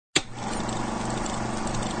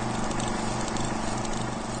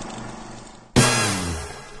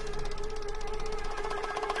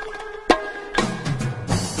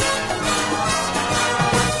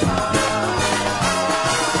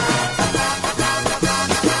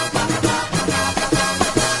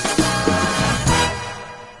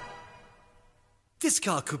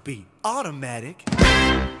car could be automatic,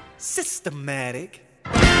 systematic,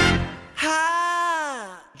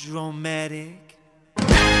 hydromatic.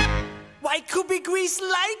 Why, it could be grease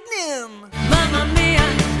lightning. Mamma mia,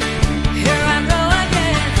 here I go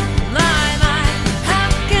again. My, how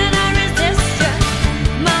can I resist you?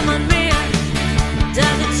 Mamma mia,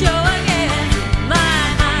 does it show again?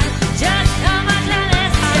 My, just how much I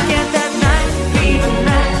miss you. Get that night fever,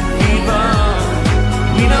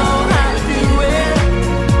 we know how to do it.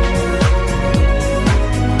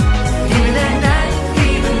 Give me that night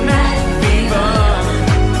fever,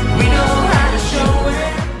 we know how to show it.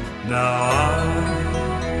 Now I've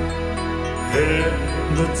had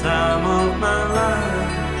the time of my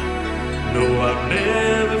life. No, I've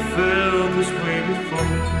never felt this way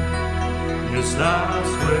before. Yes, I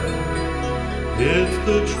swear it's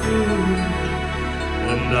the truth,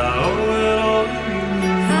 and I always